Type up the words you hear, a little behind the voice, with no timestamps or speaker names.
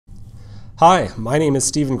Hi, my name is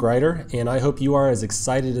Steven Greider, and I hope you are as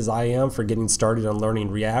excited as I am for getting started on learning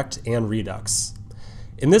React and Redux.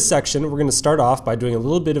 In this section, we're going to start off by doing a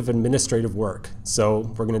little bit of administrative work.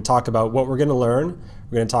 So we're going to talk about what we're going to learn.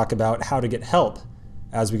 We're going to talk about how to get help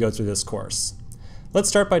as we go through this course. Let's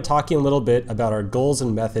start by talking a little bit about our goals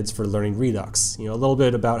and methods for learning Redux. A little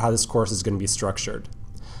bit about how this course is going to be structured.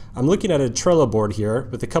 I'm looking at a Trello board here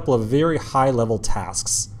with a couple of very high-level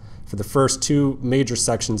tasks for the first two major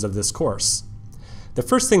sections of this course. The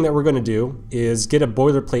first thing that we're going to do is get a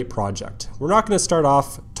boilerplate project. We're not going to start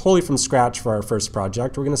off totally from scratch for our first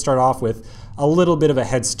project. We're going to start off with a little bit of a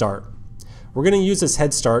head start. We're going to use this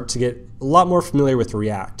head start to get a lot more familiar with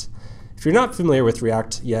React. If you're not familiar with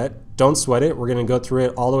React yet, don't sweat it. We're going to go through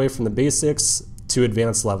it all the way from the basics to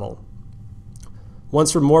advanced level.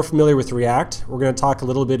 Once we're more familiar with React, we're going to talk a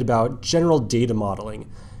little bit about general data modeling.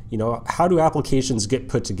 How do applications get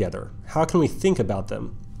put together? How can we think about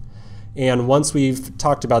them? And once we've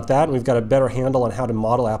talked about that and we've got a better handle on how to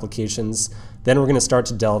model applications, then we're going to start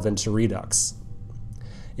to delve into Redux.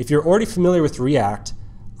 If you're already familiar with React,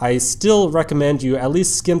 I still recommend you at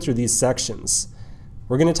least skim through these sections.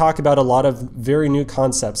 We're going to talk about a lot of very new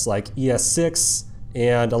concepts like ES6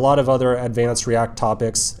 and a lot of other advanced React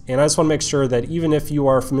topics. And I just want to make sure that even if you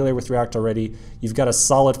are familiar with React already, you've got a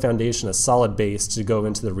solid foundation, a solid base to go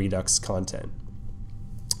into the Redux content.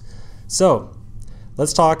 So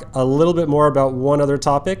let's talk a little bit more about one other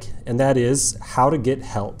topic, and that is how to get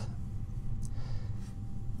help.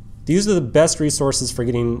 These are the best resources for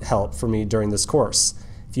getting help for me during this course.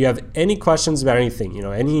 If you have any questions about anything,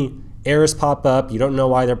 any errors pop up, you don't know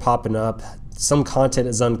why they're popping up, some content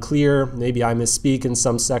is unclear, maybe I misspeak in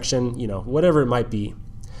some section, whatever it might be.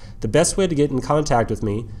 The best way to get in contact with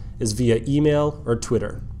me is via email or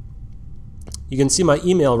Twitter. You can see my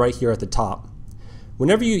email right here at the top.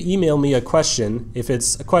 Whenever you email me a question, if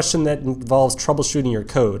it's a question that involves troubleshooting your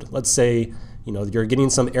code, let's say you're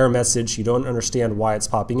getting some error message, you don't understand why it's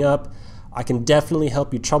popping up, I can definitely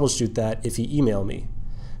help you troubleshoot that if you email me.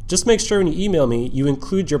 Just make sure when you email me, you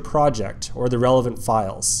include your project or the relevant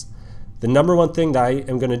files. The number one thing that I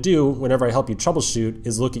am going to do whenever I help you troubleshoot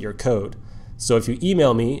is look at your code. So if you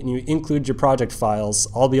email me and you include your project files,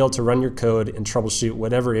 I'll be able to run your code and troubleshoot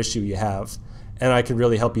whatever issue you have, and I can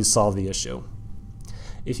really help you solve the issue.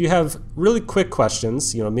 If you have really quick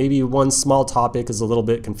questions, maybe one small topic is a little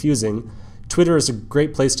bit confusing, Twitter is a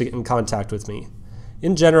great place to get in contact with me.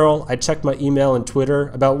 In general, I check my email and Twitter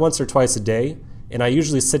about once or twice a day, and I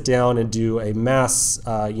usually sit down and do a mass,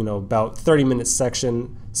 about 30-minute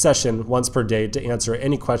session once per day to answer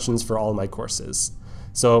any questions for all my courses.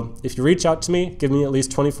 So if you reach out to me, give me at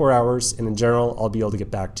least 24 hours, and in general, I'll be able to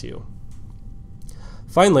get back to you.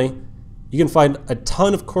 Finally, you can find a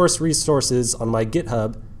ton of course resources on my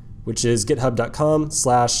GitHub, which is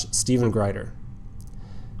github.com/StevenGreider.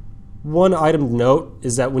 One item to note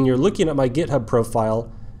is that when you're looking at my GitHub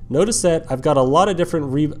profile, notice that I've got a lot of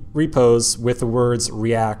different repos with the words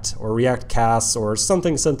React or React Casts or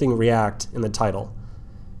something React in the title.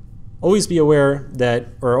 Always be aware that,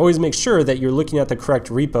 or always make sure that you're looking at the correct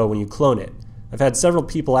repo when you clone it. I've had several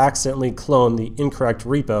people accidentally clone the incorrect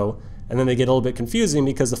repo, and then they get a little bit confusing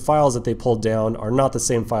because the files that they pulled down are not the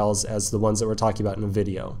same files as the ones that we're talking about in the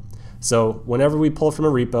video. So whenever we pull from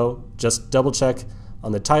a repo, just double check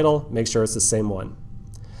on the title, make sure it's the same one.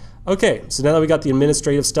 Okay, so now that we got the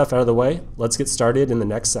administrative stuff out of the way, let's get started in the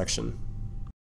next section.